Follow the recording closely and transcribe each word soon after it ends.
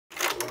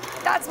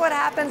That's what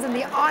happens in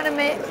the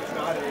animated.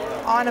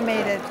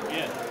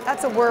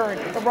 That's a word,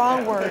 the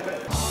wrong word.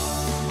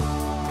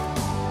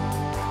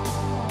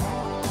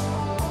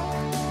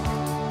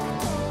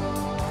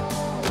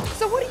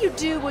 So what do you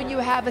do when you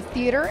have a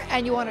theater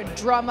and you want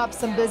to drum up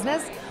some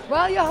business?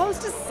 Well, you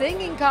host a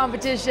singing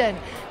competition.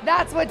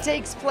 That's what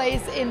takes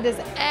place in this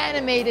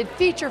animated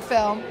feature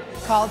film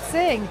called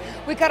Sing.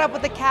 We caught up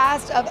with the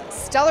cast of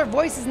stellar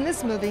voices in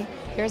this movie.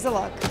 Here's a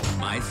look.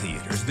 My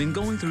theater's been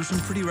going through some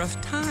pretty rough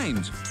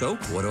times. So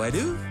what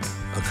do?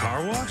 A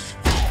car wash?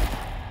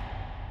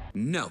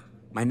 No.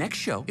 My next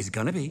show is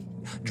gonna be,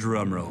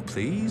 drumroll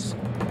please,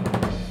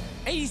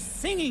 a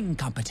singing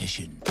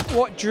competition.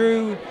 What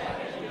drew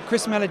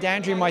Chris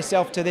Meledandri and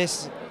myself to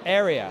this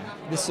area,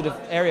 this sort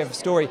of area of the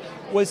story,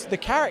 was the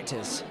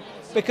characters.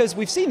 Because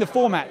we've seen the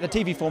format, the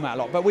TV format a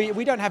lot, but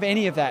we don't have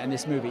any of that in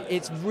this movie.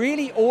 It's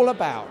really all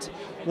about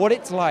what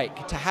it's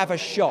like to have a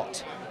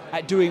shot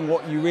at doing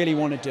what you really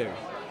want to do,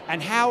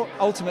 and how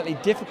ultimately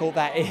difficult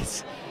that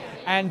is,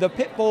 and the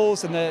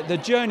pitfalls and the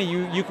journey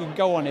you can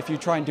go on if you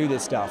try and do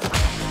this stuff.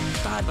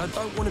 Dad, I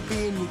don't want to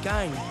be in your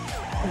gang.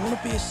 I want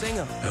to be a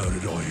singer. How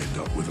did I end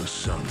up with a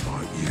son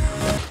like you?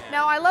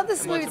 Now, I love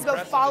this movie. It's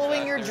about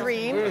following your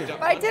dream,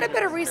 but I did a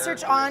bit of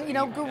research on,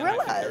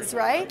 gorillas,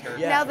 right?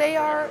 Yeah. Now, they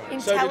are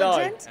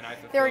intelligent.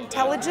 They're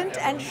intelligent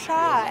and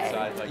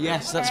shy.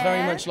 Yes, that's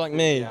very much like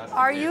me.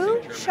 Are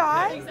you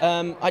shy?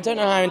 I don't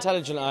know how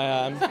intelligent I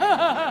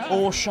am.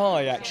 Or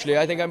shy, actually.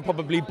 I think I'm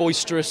probably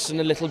boisterous and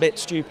a little bit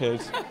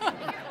stupid.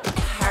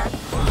 Are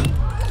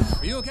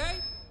you okay?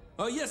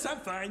 Oh, yes, I'm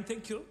fine,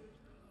 thank you.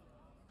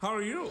 How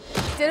are you?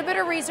 Did a bit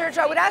of research.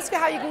 I would ask you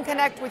how you can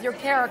connect with your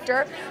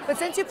character, but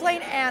since you play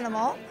an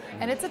animal,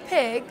 and it's a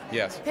pig,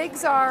 yes.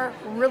 Pigs are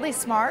really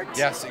smart.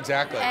 Yes,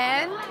 exactly.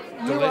 And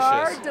you Delicious.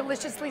 are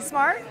deliciously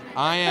smart.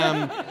 I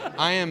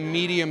am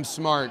medium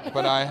smart,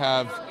 but I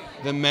have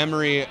the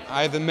memory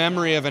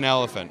of an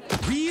elephant.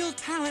 Real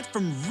talent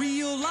from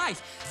real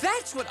life.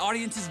 That's what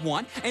audiences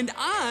want, and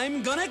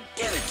I'm gonna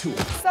give it to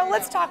them. So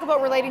let's talk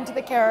about relating to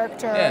the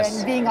character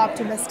and being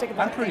optimistic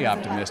about I'm pretty things in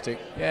optimistic,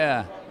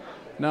 yeah.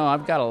 No,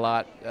 I've got a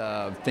lot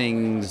of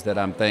things that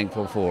I'm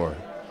thankful for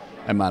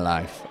in my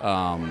life.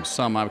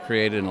 Some I've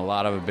created, and a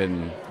lot of have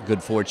been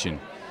good fortune.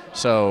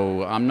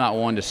 So I'm not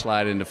one to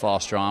slide into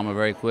false drama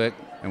very quick,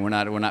 and we're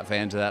not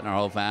fans of that in our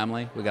whole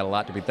family. We got a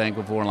lot to be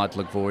thankful for and a lot to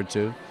look forward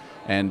to.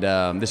 And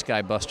this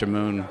guy, Buster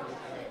Moon,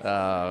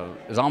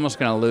 is almost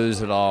going to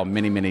lose it all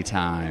many, many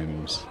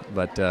times.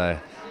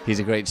 But he's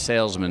a great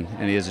salesman,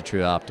 and he is a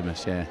true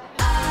optimist, yeah.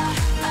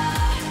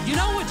 You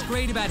know what's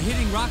great about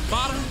hitting rock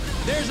bottom?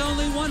 There's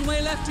only one way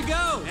left to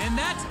go, and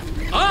that's